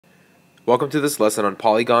Welcome to this lesson on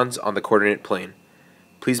polygons on the coordinate plane.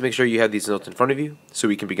 Please make sure you have these notes in front of you so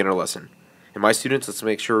we can begin our lesson. And my students, let's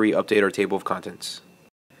make sure we update our table of contents.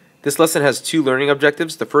 This lesson has two learning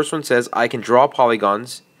objectives. The first one says I can draw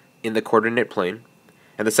polygons in the coordinate plane.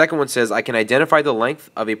 And the second one says I can identify the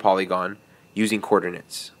length of a polygon using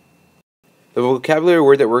coordinates. The vocabulary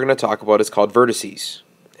word that we're going to talk about is called vertices.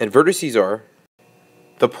 And vertices are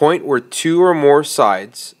the point where two or more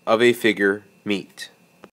sides of a figure meet.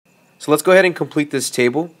 So let's go ahead and complete this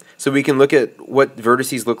table so we can look at what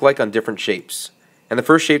vertices look like on different shapes. And the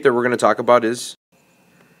first shape that we're going to talk about is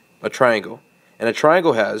a triangle. And a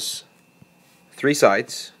triangle has three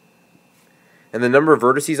sides. And the number of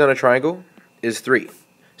vertices on a triangle is 3.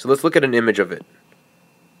 So let's look at an image of it.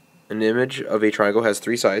 An image of a triangle has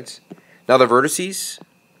 3 sides. Now the vertices,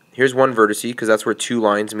 here's one vertice because that's where two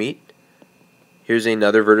lines meet. Here's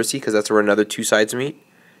another vertice because that's where another two sides meet.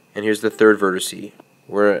 And here's the third vertice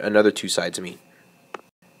where another two sides meet.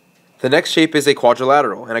 The next shape is a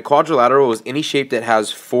quadrilateral, and a quadrilateral is any shape that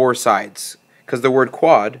has 4 sides, because the word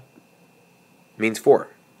quad means 4.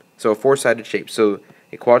 So a 4-sided shape. So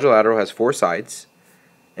a quadrilateral has 4 sides,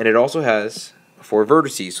 and it also has 4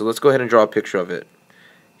 vertices. So let's go ahead and draw a picture of it.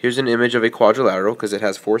 Here's an image of a quadrilateral because it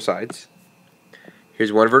has 4 sides.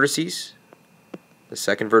 Here's one vertice, the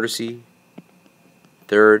second vertice,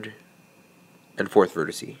 third, and fourth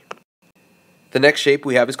vertice. The next shape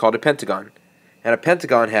we have is called a pentagon. And a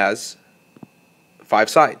pentagon has 5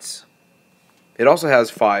 sides. It also has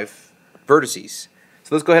 5 vertices.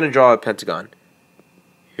 So let's go ahead and draw a pentagon.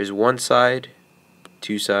 Here's one side,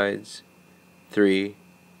 2 sides, 3,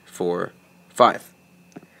 4, 5.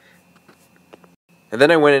 And then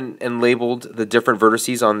I went and labeled the different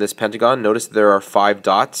vertices on this pentagon. Notice there are 5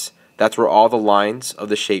 dots. That's where all the lines of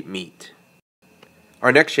the shape meet.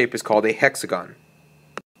 Our next shape is called a hexagon.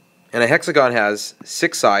 And a hexagon has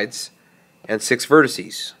 6 sides and 6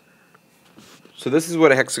 vertices. So this is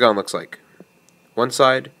what a hexagon looks like. 1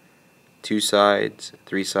 side, 2 sides,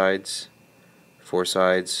 3 sides, 4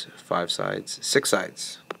 sides, 5 sides, 6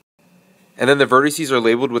 sides. And then the vertices are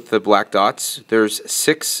labeled with the black dots. There's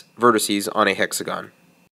 6 vertices on a hexagon.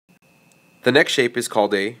 The next shape is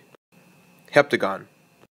called a heptagon.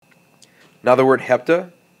 Now the word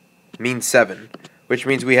hepta means 7, which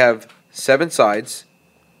means we have 7 sides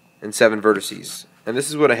and 7 vertices. And this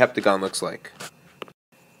is what a heptagon looks like.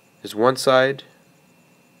 There's 1 side,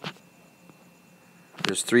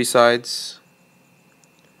 there's 3 sides,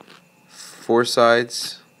 4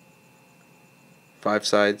 sides, 5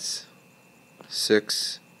 sides,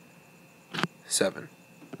 6, 7.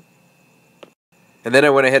 And then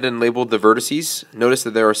I went ahead and labeled the vertices. Notice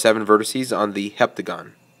that there are 7 vertices on the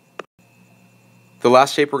heptagon. The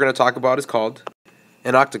last shape we're going to talk about is called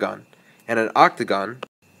an octagon. And an octagon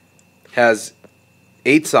has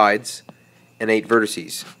 8 sides and 8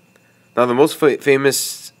 vertices. Now the most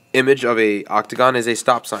famous image of a octagon is a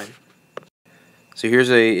stop sign. So here's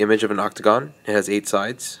an image of an octagon. It has 8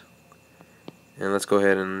 sides. And let's go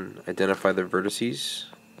ahead and identify the vertices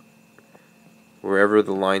wherever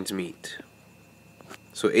the lines meet.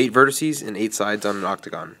 So 8 vertices and 8 sides on an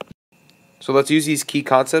octagon. So let's use these key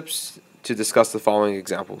concepts to discuss the following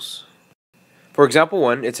examples. For example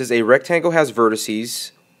 1, it says a rectangle has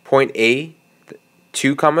vertices point A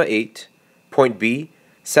 2, 8, point B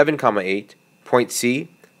 7, 8, point C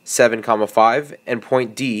 7, 5, and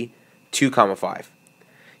point D 2, 5.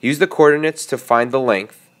 Use the coordinates to find the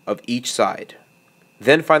length of each side.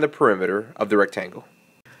 Then find the perimeter of the rectangle.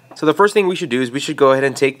 So the first thing we should do is we should go ahead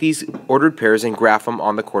and take these ordered pairs and graph them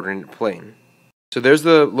on the coordinate plane. So there's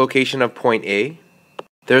the location of point A,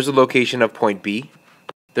 there's the location of point B,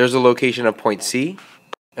 there's the location of point C,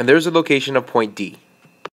 and there's the location of point D.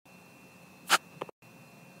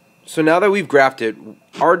 So now that we've graphed it,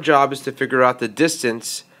 our job is to figure out the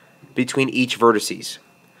distance between each vertices.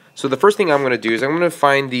 So the first thing I'm going to do is I'm going to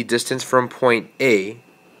find the distance from point A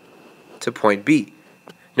to point B.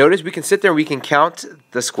 Notice we can sit there and we can count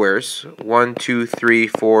the squares. 1, 2, 3,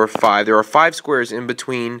 4, 5. There are 5 squares in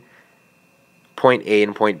between point A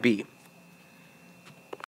and point B.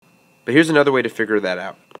 But here's another way to figure that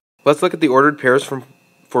out. Let's look at the ordered pairs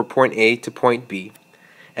for point A to point B.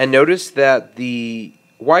 And notice that the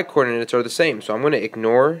y-coordinates are the same. So I'm going to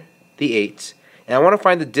ignore the 8s. And I want to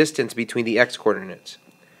find the distance between the x-coordinates.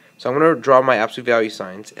 So I'm going to draw my absolute value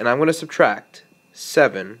signs. And I'm going to subtract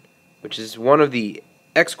 7, which is one of the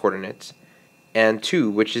x-coordinates, and 2,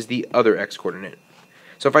 which is the other x-coordinate.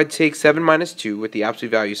 So if I take 7 minus 2 with the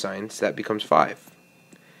absolute value signs, that becomes 5.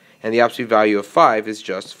 And the absolute value of 5 is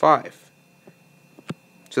just 5.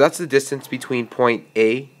 So that's the distance between point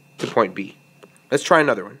A to point B. Let's try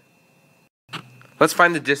another one. Let's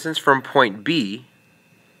find the distance from point B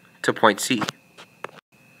to point C.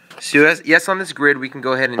 So yes, on this grid we can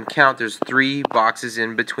go ahead and count. There's 3 boxes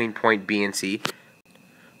in between point B and C.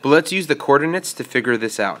 But let's use the coordinates to figure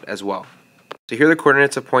this out as well. So here are the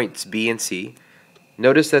coordinates of points B and C.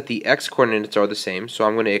 Notice that the x coordinates are the same, so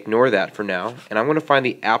I'm going to ignore that for now, and I'm going to find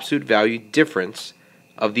the absolute value difference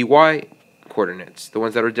of the y coordinates, the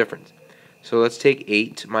ones that are different. So let's take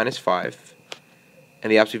 8 minus 5,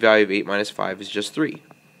 and the absolute value of 8 minus 5 is just 3.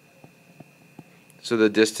 So the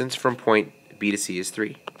distance from point B to C is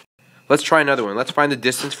 3. Let's try another one. Let's find the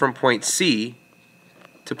distance from point C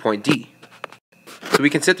to point D. So we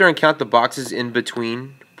can sit there and count the boxes in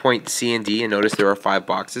between point C and D, and notice there are 5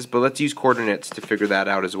 boxes, but let's use coordinates to figure that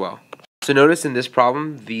out as well. So notice in this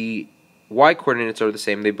problem, the y coordinates are the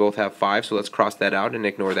same. They both have 5, so let's cross that out and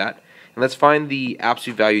ignore that. And let's find the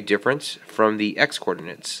absolute value difference from the x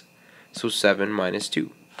coordinates. So 7 minus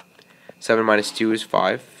 2. 7 minus 2 is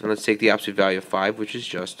 5, and let's take the absolute value of 5, which is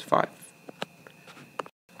just 5.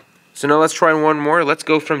 So now let's try one more. Let's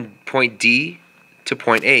go from point D to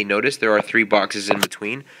point A. Notice there are 3 boxes in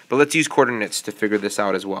between, but let's use coordinates to figure this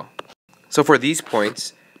out as well. So for these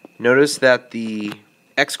points, notice that the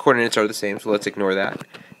x coordinates are the same, so let's ignore that.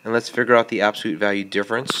 And let's figure out the absolute value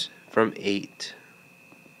difference from 8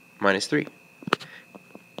 minus 3.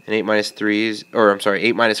 And 8 minus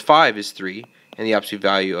 5 is 3, and the absolute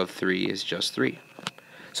value of 3 is just 3.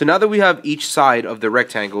 So now that we have each side of the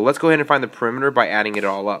rectangle, let's go ahead and find the perimeter by adding it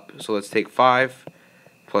all up. So let's take 5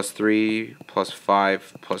 plus 3 plus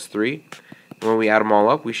 5 plus 3. And when we add them all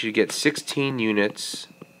up, we should get 16 units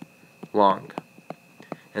long.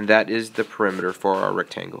 And that is the perimeter for our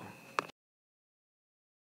rectangle.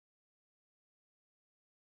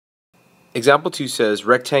 Example 2 says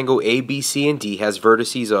rectangle A, B, C, and D has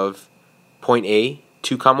vertices of point A,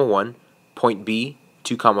 2, 1, point B,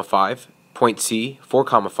 2, 5, point C,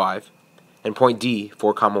 4, 5, and point D,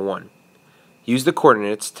 4, 1. Use the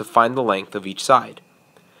coordinates to find the length of each side.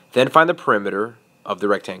 Then find the perimeter of the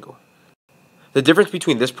rectangle. The difference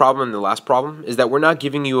between this problem and the last problem is that we're not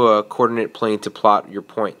giving you a coordinate plane to plot your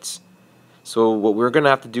points. So what we're going to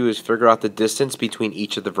have to do is figure out the distance between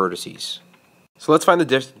each of the vertices. So let's find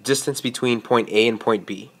the distance between point A and point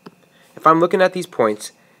B. If I'm looking at these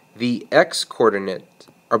points, the x coordinates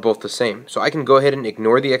are both the same. So I can go ahead and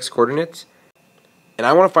ignore the x coordinates, and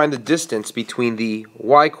I want to find the distance between the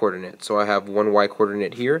y coordinates. So I have one y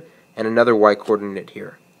coordinate here and another y coordinate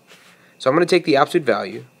here. So I'm going to take the absolute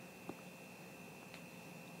value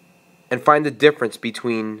and find the difference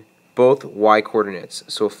between both y coordinates.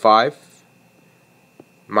 So 5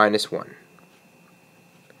 minus 1.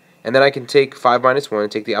 And then I can take 5 minus 1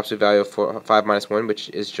 and take the absolute value of 5 minus 1, which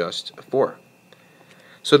is just 4.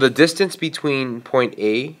 So the distance between point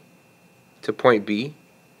A to point B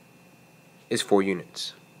is 4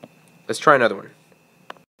 units. Let's try another one.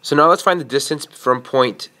 So now let's find the distance from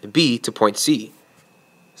point B to point C.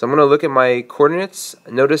 So I'm going to look at my coordinates.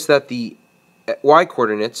 Notice that the y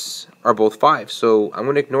coordinates are both 5. So I'm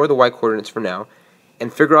going to ignore the y coordinates for now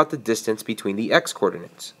and figure out the distance between the x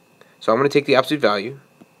coordinates. So I'm going to take the absolute value,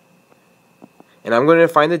 and I'm going to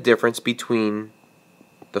find the difference between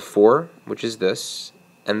the 4, which is this,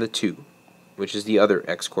 and the 2, which is the other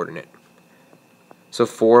x coordinate. So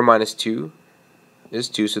 4 minus 2 is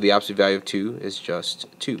 2, so the absolute value of 2 is just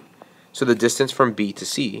 2. So the distance from B to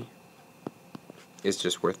C is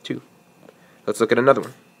just worth 2. Let's look at another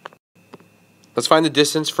one. Let's find the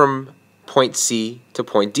distance from point C to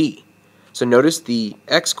point D. So notice the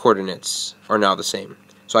x coordinates are now the same.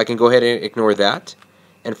 So I can go ahead and ignore that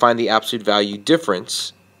and find the absolute value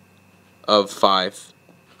difference of 5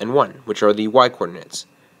 and 1, which are the y coordinates.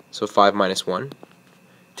 So 5 minus 1,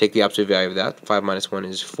 take the absolute value of that. 5 minus 1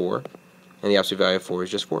 is 4, and the absolute value of 4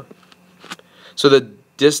 is just 4. So the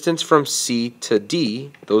distance from C to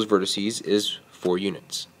D, those vertices, is 4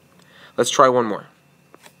 units. Let's try one more.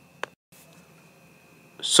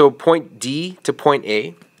 So point D to point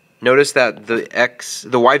A, notice that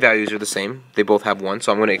the y values are the same. They both have 1,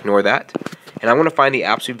 so I'm going to ignore that. And I'm going to find the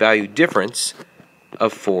absolute value difference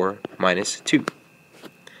of 4 minus 2.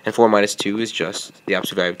 And 4 minus 2 is just the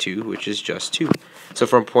absolute value of 2, which is just 2. So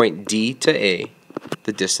from point D to A,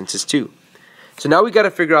 the distance is 2. So now we've got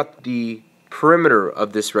to figure out the perimeter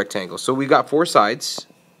of this rectangle. So we've got 4 sides,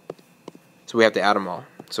 so we have to add them all.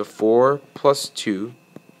 So 4 plus 2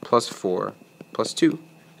 plus 4 plus 2.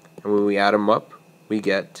 And when we add them up, we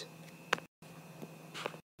get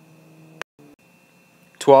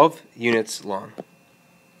 12 units long.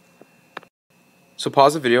 So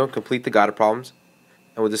pause the video and complete the guided problems,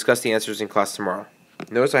 and we'll discuss the answers in class tomorrow.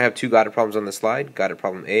 Notice I have 2 guided problems on the slide, guided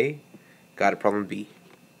problem A, guided problem B.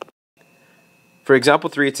 For example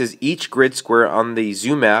 3, it says each grid square on the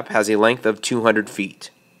zoo map has a length of 200 feet.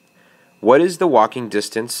 What is the walking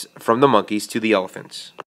distance from the monkeys to the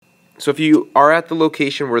elephants? So if you are at the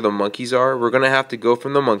location where the monkeys are, we're going to have to go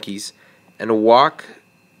from the monkeys and walk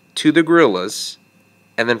to the gorillas,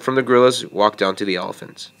 and then from the gorillas walk down to the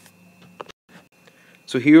elephants.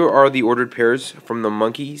 So here are the ordered pairs from the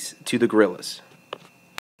monkeys to the gorillas.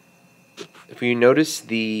 If you notice,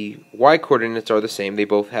 the y coordinates are the same. They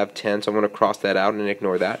both have 10, so I'm going to cross that out and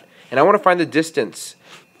ignore that. And I want to find the distance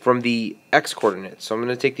from the x coordinates. So I'm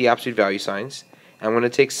going to take the absolute value signs, and I'm going to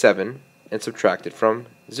take 7 and subtract it from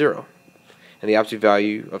 0. And the absolute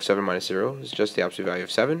value of 7 minus 0 is just the absolute value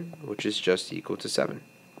of 7, which is just equal to 7.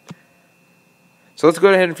 So let's go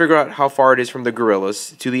ahead and figure out how far it is from the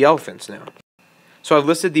gorillas to the elephants now. So I've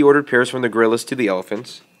listed the ordered pairs from the gorillas to the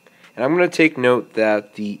elephants. And I'm going to take note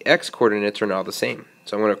that the x coordinates are now the same.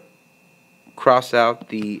 So I'm going to cross out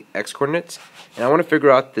the x coordinates, and I want to figure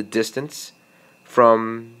out the distance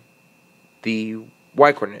from the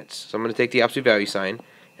y coordinates. So I'm going to take the absolute value sign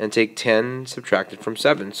and take 10 subtracted from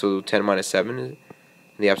 7. So 10 minus 7, and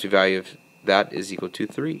the absolute value of that is equal to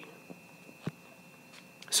 3.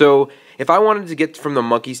 So if I wanted to get from the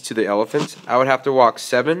monkeys to the elephants, I would have to walk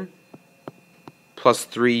 7 plus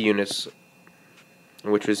 3 units,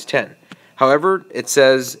 which was 10. However, it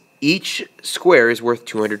says each square is worth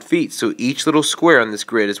 200 feet. So each little square on this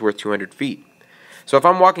grid is worth 200 feet. So if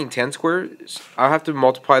I'm walking 10 squares, I'll have to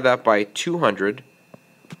multiply that by 200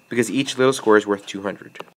 because each little square is worth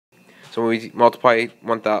 200. So when we multiply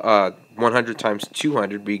 100 times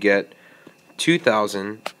 200, we get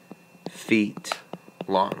 2,000 feet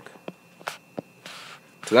long.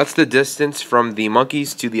 So that's the distance from the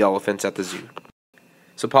monkeys to the elephants at the zoo.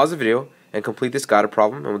 So pause the video and complete this guided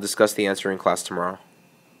problem, and we'll discuss the answer in class tomorrow.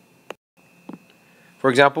 For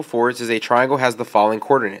example 4, it says a triangle has the following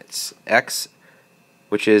coordinates: x,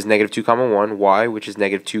 which is negative 2, 1, y, which is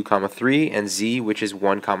negative 2, 3, and z, which is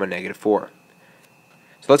 1, negative 4.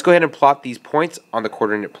 So let's go ahead and plot these points on the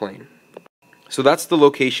coordinate plane. So that's the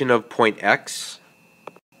location of point x.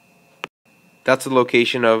 That's the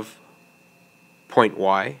location of point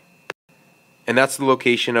y. And that's the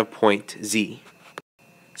location of point z.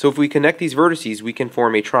 So if we connect these vertices, we can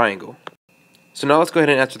form a triangle. So now let's go ahead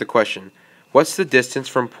and answer the question. What's the distance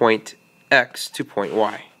from point x to point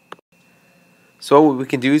y? So what we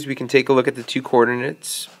can do is we can take a look at the two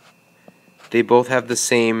coordinates. They both have the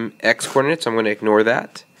same x coordinates, so I'm going to ignore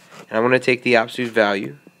that. And I'm going to take the absolute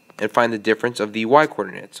value and find the difference of the y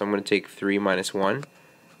coordinates. So I'm going to take 3 minus 1.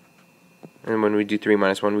 And when we do 3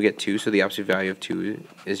 minus 1, we get 2, so the absolute value of 2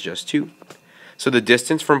 is just 2. So the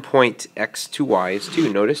distance from point x to y is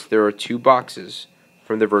 2. Notice there are 2 boxes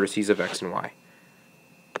from the vertices of x and y.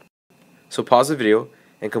 So pause the video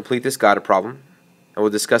and complete this guided problem, and we'll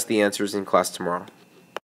discuss the answers in class tomorrow.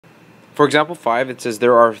 For example 5, it says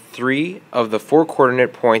there are 3 of the 4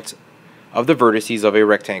 coordinate points of the vertices of a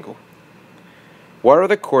rectangle. What are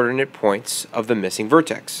the coordinate points of the missing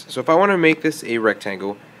vertex? So if I want to make this a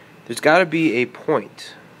rectangle, there's got to be a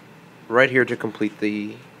point right here to complete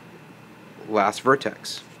the last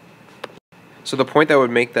vertex. So the point that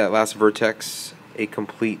would make that last vertex a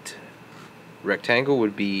complete rectangle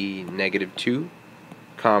would be negative 2,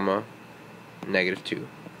 negative 2. And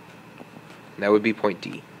that would be point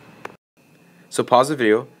D. So pause the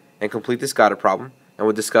video and complete this guided problem, and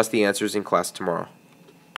we'll discuss the answers in class tomorrow.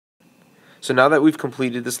 So now that we've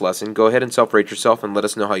completed this lesson, go ahead and self-rate yourself and let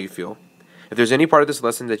us know how you feel. If there's any part of this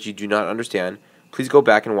lesson that you do not understand, please go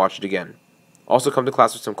back and watch it again. Also come to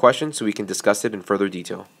class with some questions so we can discuss it in further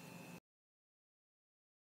detail.